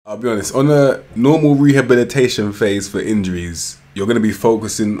I'll be honest, on a normal rehabilitation phase for injuries, you're going to be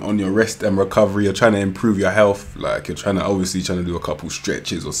focusing on your rest and recovery. You're trying to improve your health. Like, you're obviously trying to do a couple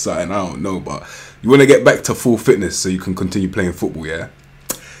stretches or something, I don't know, but you want to get back to full fitness so you can continue playing football, yeah?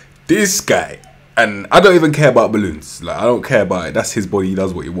 This guy, and I don't even care about balloons. Like, I don't care about it. That's his body. He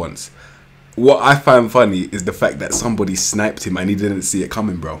does what he wants. What I find funny is the fact that somebody sniped him and he didn't see it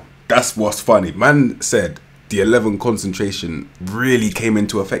coming, bro. That's what's funny. Man said the 11 concentration really came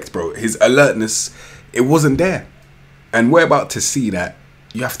into effect, bro. His alertness, it wasn't there. And we're about to see that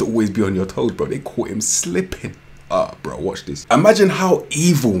you have to always be on your toes, bro. They caught him slipping. Ah, bro, watch this. Imagine how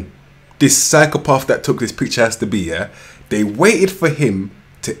evil this psychopath that took this picture has to be, yeah? They waited for him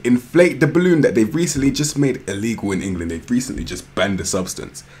to inflate the balloon that they've recently just made illegal in England. They've recently just banned the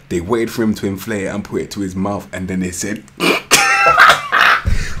substance. They waited for him to inflate it and put it to his mouth, and then they said,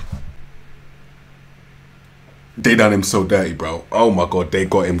 they done him so dirty, bro. Oh my God, they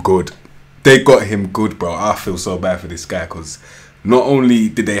got him good. They got him good, bro. I feel so bad for this guy because not only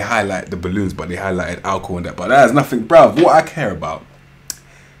did they highlight the balloons, but they highlighted alcohol and that. But that is nothing, bro. What I care about,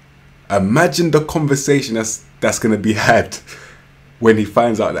 imagine the conversation that's going to be had when he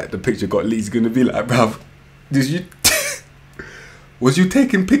finds out that the picture got leaked. He's going to be like, bro, did you... was you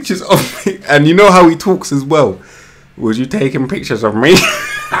taking pictures of me? And you know how he talks as well. Was you taking pictures of me?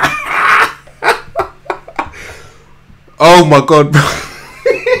 Oh my God, bro.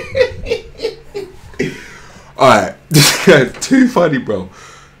 Alright, this guy's too funny, bro.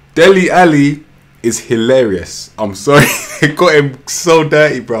 Dele Alli is hilarious. I'm sorry, they got him so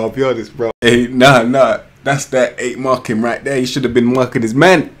dirty, bro. I'll be honest, bro. Hey, nah. That's that 8 marking right there. He should have been marking his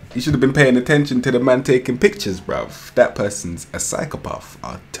man. He should have been paying attention to the man taking pictures, bro. That person's a psychopath.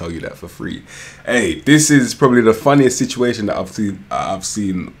 I'll tell you that for free. Hey, this is probably the funniest situation that I've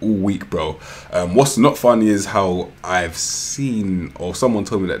seen all week, bro. What's not funny is how I've seen, or someone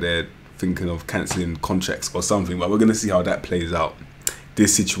told me that they're thinking of cancelling contracts or something, but we're gonna see how that plays out.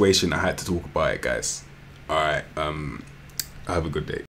 This situation, I had to talk about it, guys. All right, have a good day.